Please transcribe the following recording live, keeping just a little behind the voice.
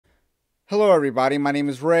Hello everybody, my name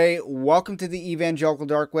is Ray. Welcome to the Evangelical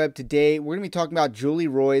Dark Web. Today we're going to be talking about Julie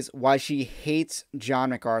Roys, why she hates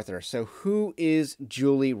John MacArthur. So who is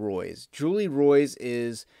Julie Roys? Julie Roys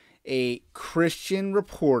is a Christian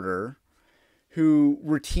reporter who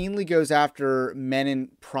routinely goes after men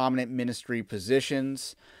in prominent ministry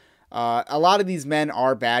positions. A lot of these men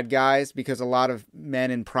are bad guys because a lot of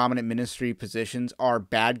men in prominent ministry positions are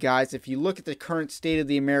bad guys. If you look at the current state of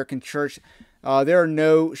the American church, there are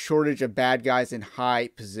no shortage of bad guys in high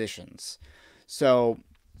positions.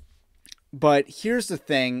 But here's the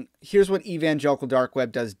thing. Here's what Evangelical Dark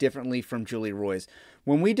Web does differently from Julie Roys.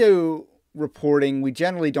 When we do reporting, we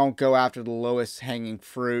generally don't go after the lowest hanging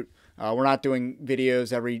fruit. We're not doing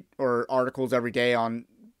videos or articles every day on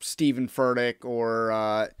Stephen Furtick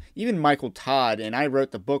or even Michael Todd. And I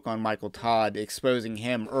wrote the book on Michael Todd, exposing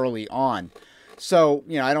him early on. So,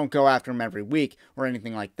 I don't go after him every week or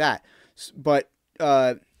anything like that. But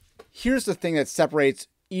here's the thing that separates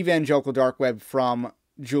Evangelical Dark Web from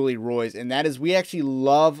Julie Roys, and that is we actually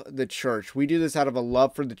love the church. We do this out of a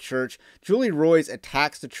love for the church. Julie Roys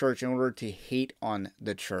attacks the church in order to hate on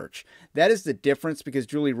the church. That is the difference, because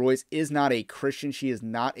Julie Roys is not a Christian. She is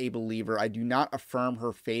not a believer. I do not affirm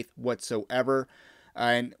her faith whatsoever,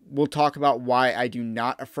 and we'll talk about why I do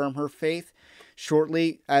not affirm her faith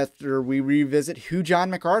shortly after we revisit who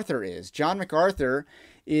John MacArthur is. John MacArthur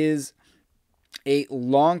is a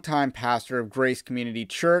longtime pastor of Grace Community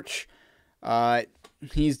Church.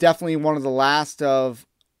 He's definitely one of the last of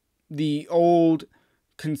the old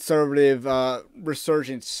conservative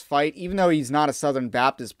resurgence fight, even though he's not a Southern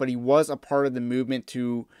Baptist, but he was a part of the movement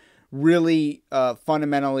to really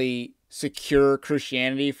fundamentally secure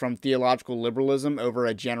Christianity from theological liberalism over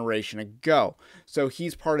a generation ago. So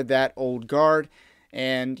he's part of that old guard,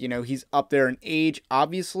 and, he's up there in age,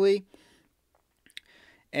 obviously.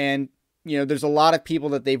 And there's a lot of people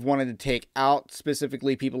that they've wanted to take out,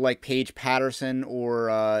 specifically people like Paige Patterson,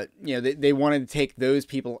 or, they wanted to take those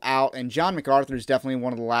people out. And John MacArthur is definitely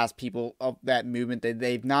one of the last people of that movement that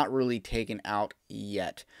they've not really taken out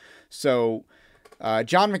yet. So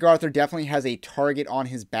John MacArthur definitely has a target on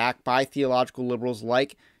his back by theological liberals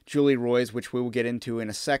like Julie Roys, which we will get into in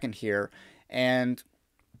a second here. And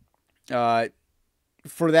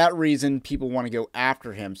for that reason, people want to go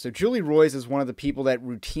after him. So Julie Roys is one of the people that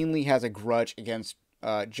routinely has a grudge against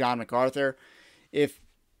John MacArthur. If,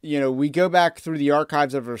 we go back through the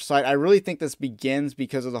archives of her site, I really think this begins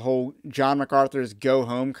because of the whole John MacArthur's go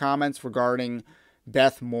home comments regarding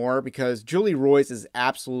Beth Moore, because Julie Roys is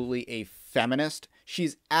absolutely a feminist.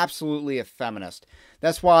 She's absolutely a feminist.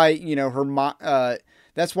 That's why,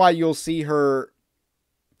 that's why you'll see her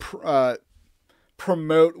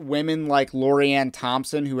promote women like Lorianne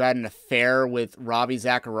Thompson, who had an affair with Ravi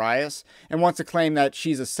Zacharias, and wants to claim that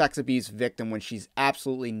she's a sex abuse victim when she's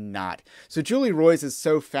absolutely not. So Julie Roys is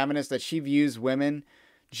so feminist that she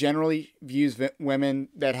generally views women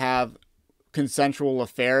that have consensual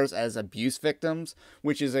affairs as abuse victims,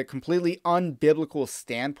 which is a completely unbiblical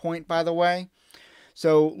standpoint, by the way.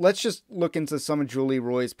 So let's just look into some of Julie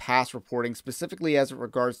Roys' past reporting, specifically as it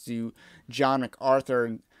regards to John MacArthur,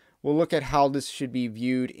 and we'll look at how this should be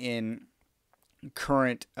viewed in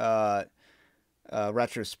current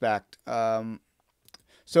retrospect.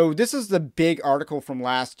 So this is the big article from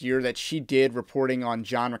last year that she did reporting on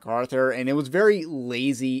John MacArthur, and it was very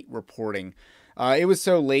lazy reporting. It was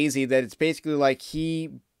so lazy that it's basically like he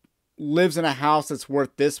lives in a house that's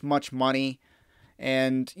worth this much money,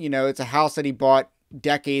 and, it's a house that he bought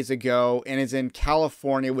decades ago and is in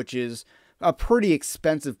California, which is a pretty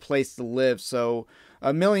expensive place to live. So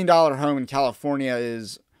 $1 million home in California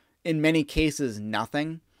is, in many cases,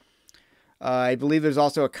 nothing. I believe there's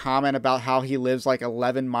also a comment about how he lives like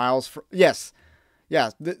 11 miles from... Yes.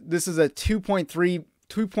 This is a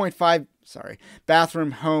 2.5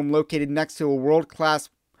 bathroom home located next to a world-class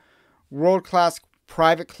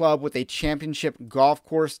private club with a championship golf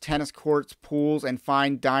course, tennis courts, pools, and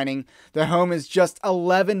fine dining. The home is just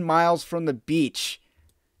 11 miles from the beach.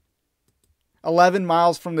 11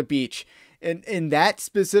 miles from the beach. In that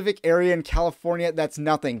specific area in California, that's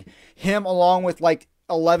nothing. Him, along with like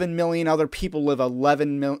 11 million other people, live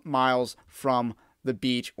 11 miles from the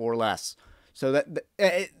beach or less. So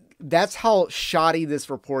that's how shoddy this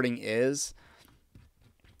reporting is.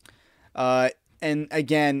 And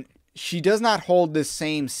again, she does not hold the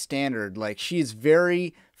same standard. Like, she is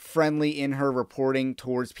very friendly in her reporting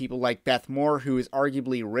towards people like Beth Moore, who is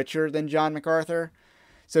arguably richer than John MacArthur.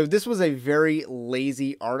 So this was a very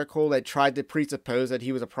lazy article that tried to presuppose that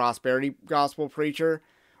he was a prosperity gospel preacher,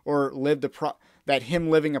 or that him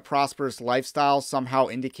living a prosperous lifestyle somehow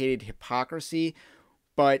indicated hypocrisy.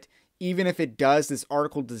 But even if it does, this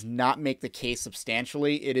article does not make the case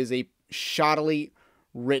substantially. It is a shoddily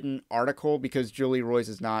written article because Julie Roys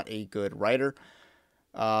is not a good writer.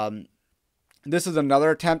 This is another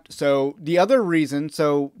attempt. So the other reason,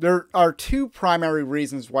 so there are two primary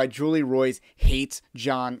reasons why Julie Roys hates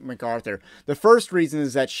John MacArthur. The first reason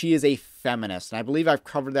is that she is a feminist, and I believe I've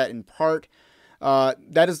covered that in part.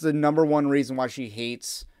 That is the number one reason why she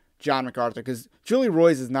hates John MacArthur, because Julie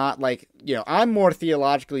Roys is not like, I'm more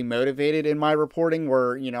theologically motivated in my reporting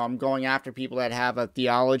where, I'm going after people that have a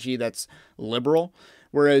theology that's liberal.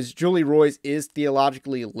 Whereas Julie Roys is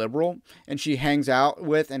theologically liberal, and she hangs out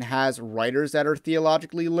with and has writers that are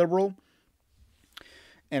theologically liberal.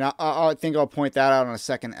 And I think I'll point that out in a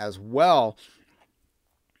second as well.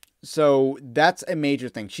 So that's a major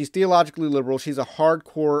thing. She's theologically liberal. She's a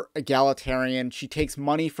hardcore egalitarian. She takes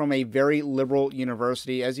money from a very liberal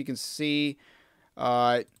university. As you can see,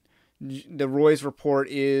 the Roys report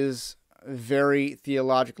is very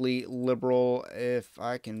theologically liberal. If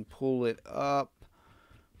I can pull it up.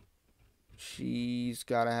 She's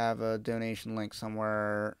got to have a donation link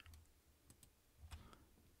somewhere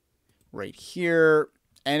right here.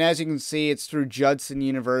 And as you can see, it's through Judson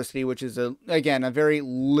University, which is, again, a very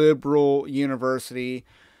liberal university.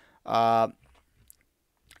 And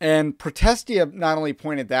Protestia not only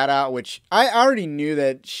pointed that out, which I already knew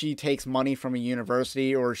that she takes money from a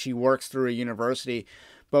university or she works through a university.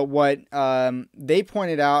 But what they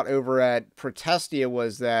pointed out over at Protestia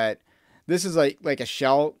was that this is like a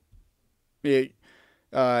shell.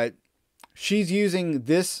 She's using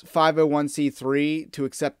this 501c3 to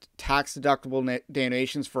accept tax-deductible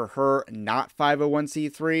donations for her not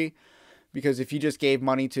 501c3, because if you just gave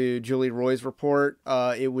money to Julie Roy's report,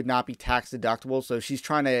 it would not be tax-deductible. So she's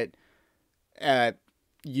trying to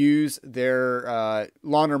use their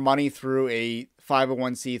launder money through a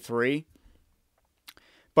 501c3.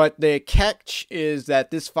 But the catch is that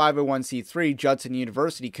this 501c3, Judson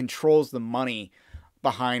University, controls the money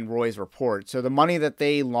behind Roy's report. So the money that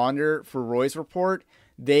they launder for Roy's report,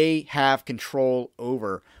 they have control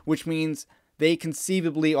over, which means they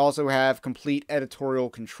conceivably also have complete editorial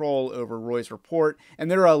control over Roy's report. And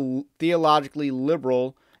they're a theologically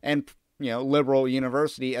liberal and, liberal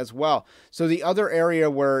university as well. So the other area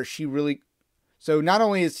where so not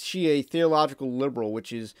only is she a theological liberal,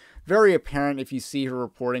 which is very apparent if you see her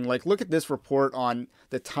reporting, like look at this report on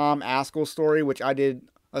the Tom Askell story, which I did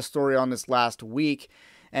a story on this last week,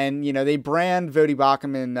 and they brand Vodi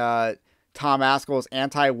Bakum and Tom Askell as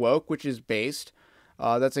anti-woke, which is based.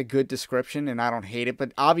 That's a good description, and I don't hate it.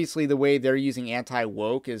 But obviously, the way they're using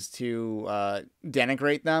anti-woke is to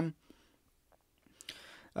denigrate them.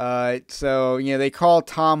 So they call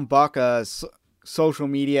Tom Buck a social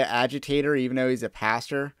media agitator, even though he's a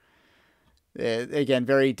pastor. Again,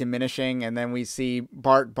 very diminishing. And then we see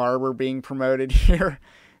Bart Barber being promoted here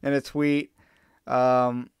in a tweet.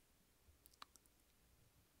 So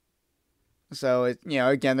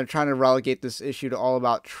again, they're trying to relegate this issue to all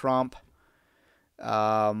about Trump.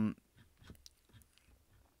 And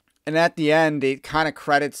at the end, it kind of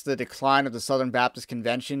credits the decline of the Southern Baptist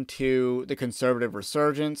Convention to the conservative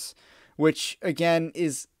resurgence, which again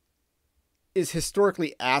is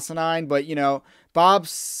historically asinine. But Bob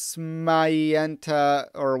Smienta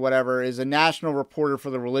or whatever is a national reporter for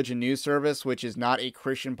the Religion News Service, which is not a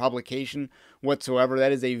Christian publication whatsoever.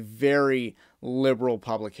 That is a very liberal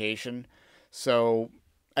publication. So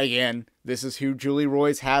again, this is who Julie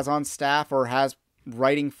Roys has on staff or has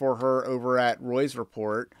writing for her over at Roy's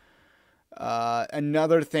Report.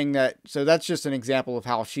 Another thing so that's just an example of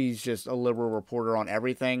how she's just a liberal reporter on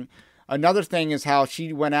everything. Another thing is how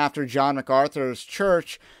she went after John MacArthur's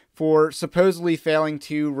church for supposedly failing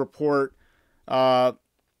to report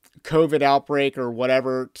COVID outbreak or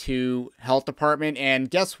whatever to health department. And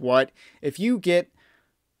guess what? If you get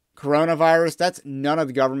coronavirus, that's none of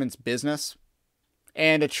the government's business.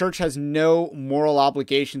 And a church has no moral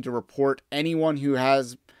obligation to report anyone who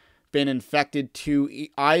has been infected to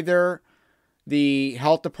either the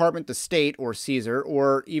health department, the state, or Caesar,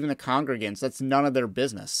 or even the congregants. That's none of their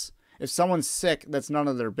business. If someone's sick, that's none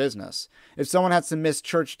of their business. If someone has to miss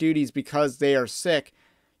church duties because they are sick,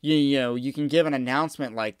 you can give an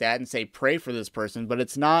announcement like that and say, pray for this person, but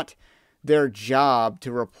it's not their job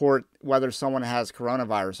to report whether someone has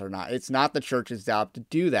coronavirus or not. It's not the church's job to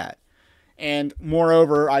do that. And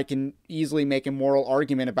moreover, I can easily make a moral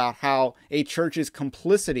argument about how a church's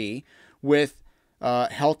complicity with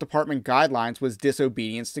health department guidelines was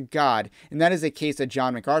disobedience to God. And that is a case that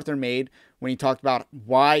John MacArthur made when he talked about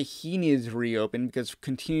why he needed to reopen, because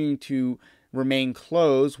continuing to remain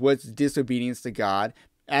closed was disobedience to God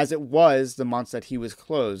as it was the months that he was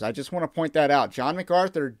closed. I just want to point that out. John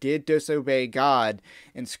MacArthur did disobey God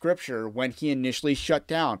in Scripture when he initially shut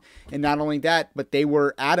down. And not only that, but they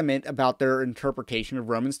were adamant about their interpretation of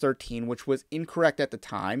Romans 13, which was incorrect at the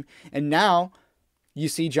time. And now you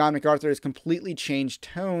see John MacArthur has completely changed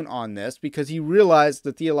tone on this because he realized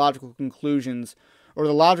the theological conclusions, or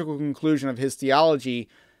the logical conclusion of his theology,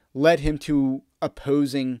 led him to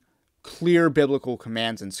opposing clear biblical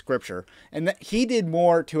commands in Scripture. And that he did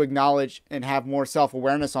more to acknowledge and have more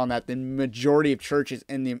self-awareness on that than majority of churches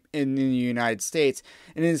in the United States.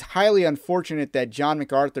 And it is highly unfortunate that John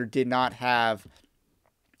MacArthur did not have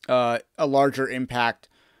a larger impact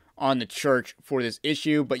on the church for this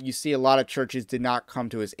issue, but you see a lot of churches did not come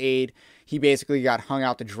to his aid. He basically got hung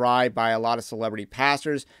out to dry by a lot of celebrity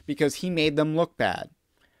pastors because he made them look bad.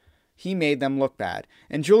 He made them look bad.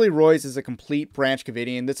 And Julie Roys is a complete branch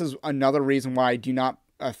Covidian. This is another reason why I do not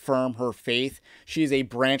affirm her faith. She is a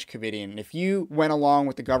branch Covidian. If you went along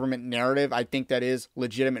with the government narrative, I think that is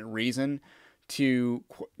legitimate reason to,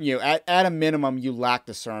 at a minimum, you lack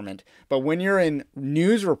discernment. But when you're in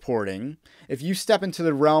news reporting, if you step into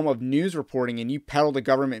the realm of news reporting and you peddle the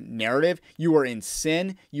government narrative, you are in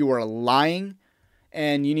sin, you are lying,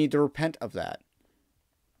 and you need to repent of that.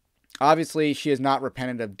 Obviously, she has not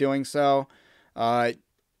repented of doing so. Again,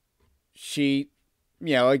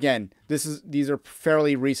 these are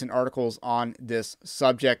fairly recent articles on this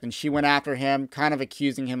subject, and she went after him, kind of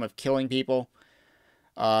accusing him of killing people.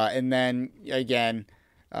 And then again,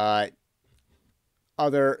 the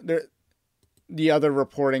other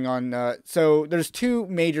reporting on. So there's two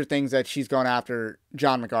major things that she's gone after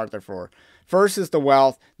John MacArthur for. First is the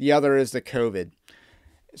wealth. The other is the COVID.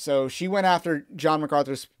 So she went after John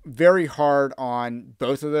MacArthur very hard on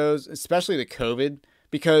both of those, especially the COVID,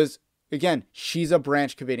 because, again, she's a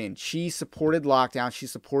branch Covidian. She supported lockdown. She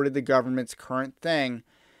supported the government's current thing.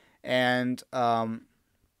 And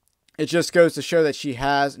it just goes to show that she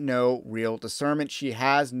has no real discernment. She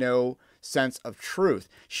has no sense of truth.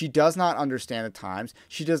 She does not understand the times.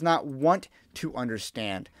 She does not want to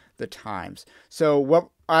understand the times. So what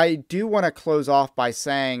I do want to close off by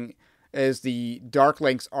saying is the Dark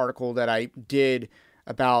Links article that I did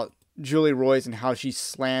about Julie Roys and how she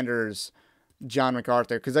slanders John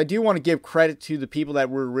MacArthur, because I do want to give credit to the people that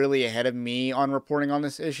were really ahead of me on reporting on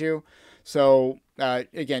this issue. So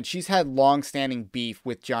again, she's had long-standing beef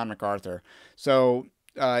with John MacArthur. So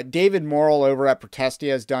David Morrill over at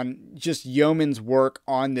Protestia has done just yeoman's work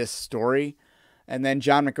on this story, and then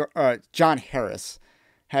John Harris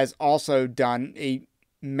has also done a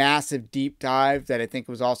massive deep dive that I think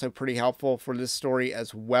was also pretty helpful for this story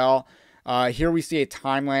as well. Here we see a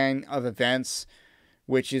timeline of events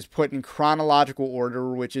which is put in chronological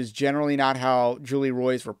order, which is generally not how Julie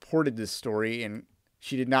Roys reported this story, and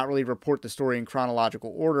she did not really report the story in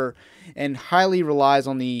chronological order, and highly relies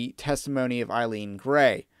on the testimony of Eileen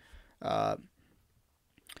Gray.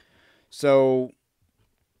 So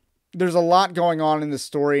there's a lot going on in the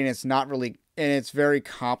story, and it's very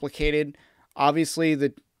complicated.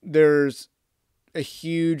 Obviously, there's a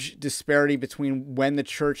huge disparity between when the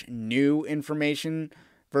church knew information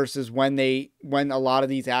versus when a lot of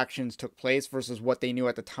these actions took place versus what they knew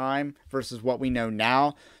at the time versus what we know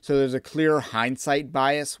now. So there's a clear hindsight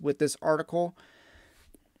bias with this article.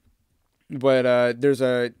 But there's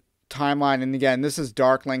a timeline, and again, this is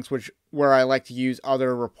Dark Links, where I like to use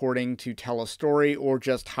other reporting to tell a story or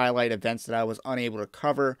just highlight events that I was unable to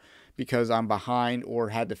cover because I'm behind or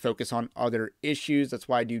had to focus on other issues. That's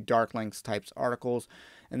why I do Dark Links types articles.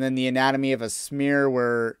 And then the anatomy of a smear,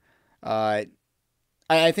 where I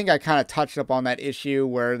think I kind of touched up on that issue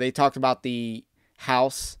where they talked about the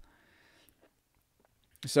house.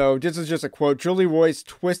 So this is just a quote. Julie Roys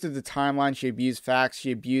twisted the timeline. She abused facts.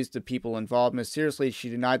 She abused the people involved. Most seriously, she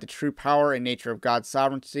denied the true power and nature of God's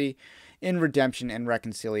sovereignty in redemption and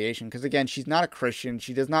reconciliation. Because again, she's not a Christian.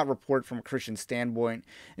 She does not report from a Christian standpoint.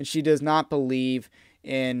 And she does not believe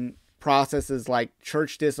in processes like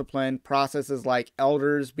church discipline, processes like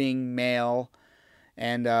elders being male.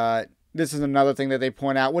 And this is another thing that they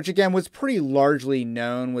point out, which again was pretty largely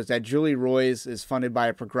known, was that Julie Roys is funded by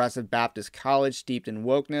a progressive Baptist college steeped in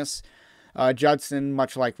wokeness. Judson,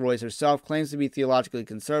 much like Roys herself, claims to be theologically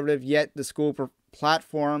conservative, yet the school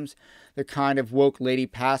platforms the kind of woke lady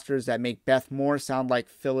pastors that make Beth Moore sound like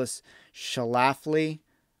Phyllis Schlafly.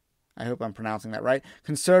 I hope I'm pronouncing that right.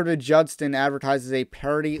 Conservative Judson advertises a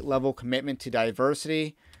parity-level commitment to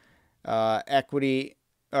diversity, equity,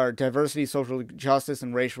 or diversity, social justice,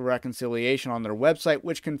 and racial reconciliation on their website,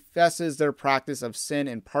 which confesses their practice of sin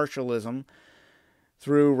and partialism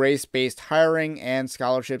through race-based hiring and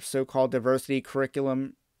scholarship, so-called diversity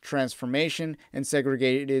curriculum transformation and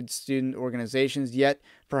segregated student organizations, yet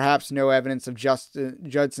perhaps no evidence of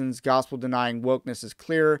Judson's gospel-denying wokeness is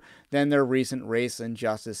clearer than their recent race and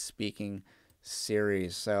justice speaking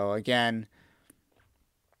series. So again,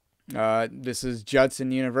 this is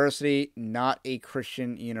Judson University, not a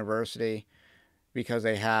Christian university, because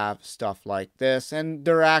they have stuff like this and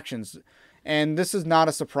their actions. And this is not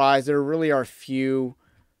a surprise. There really are few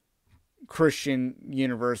Christian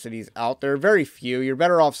universities out there. Very few. You're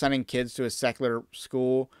better off sending kids to a secular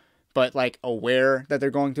school, but like aware that they're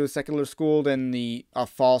going to a secular school, than a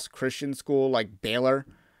false Christian school like Baylor.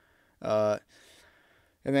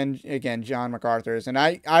 And then again, John MacArthur's. And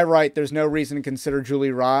I write, there's no reason to consider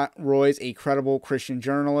Julie Roys a credible Christian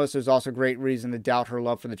journalist. There's also great reason to doubt her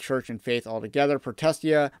love for the church and faith altogether.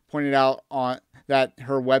 Protestia pointed out that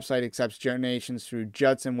her website accepts donations through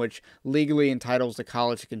Judson, which legally entitles the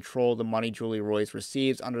college to control the money Julie Roys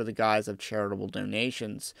receives under the guise of charitable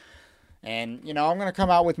donations. And, I'm going to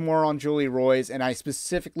come out with more on Julie Roys, and I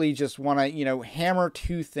specifically just want to, hammer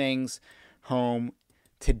two things home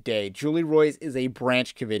today. Julie Roys is a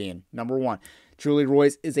Branch Covidian, number one. Julie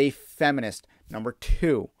Roys is a feminist, number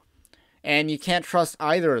two. And you can't trust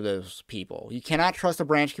either of those people. You cannot trust a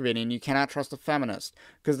Branch Covidian. You cannot trust a feminist,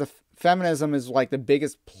 because the feminism is like the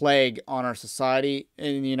biggest plague on our society,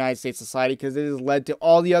 in the United States society, because it has led to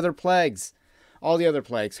all the other plagues. All the other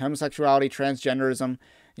plagues. Homosexuality, transgenderism.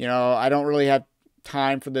 I don't really have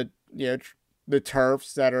time for the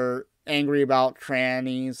TERFs that are angry about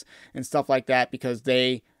trannies and stuff like that, because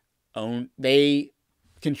they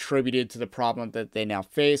contributed to the problem that they now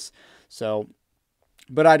face. So,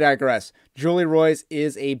 but I digress. Julie Roys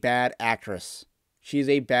is a bad actress. She's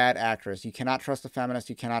a bad actress. You cannot trust a feminist.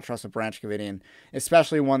 You cannot trust a Branch Covidian,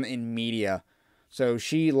 especially one in media. So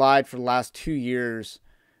she lied for the last 2 years,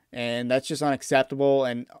 and that's just unacceptable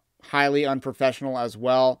and highly unprofessional as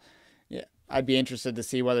well. Yeah, I'd be interested to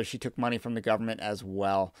see whether she took money from the government as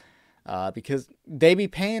well, because they be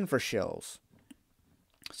paying for shows.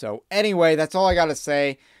 So anyway, that's all I got to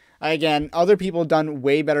say. Again, other people have done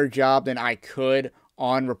way better job than I could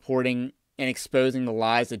on reporting and exposing the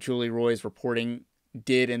lies that Julie Roys reporting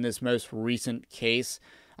did in this most recent case.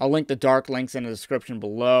 I'll link the dark links in the description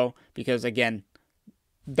below, because again,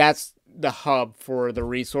 that's the hub for the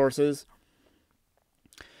resources.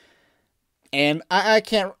 And I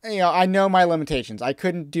can't, I know my limitations. I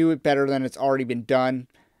couldn't do it better than it's already been done.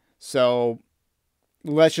 So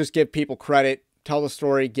let's just give people credit. Tell the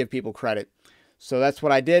story, give people credit. So that's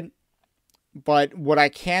what I did. But what I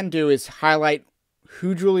can do is highlight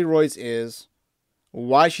who Julie Roys is,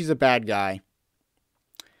 why she's a bad guy,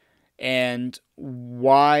 and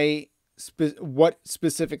what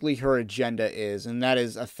specifically her agenda is, and that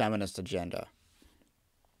is a feminist agenda.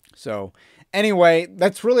 So anyway,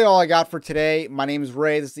 that's really all I got for today. My name is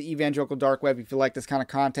Ray. This is the Evangelical Dark Web. If you like this kind of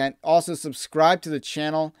content, also subscribe to the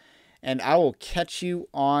channel, and I will catch you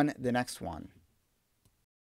on the next one.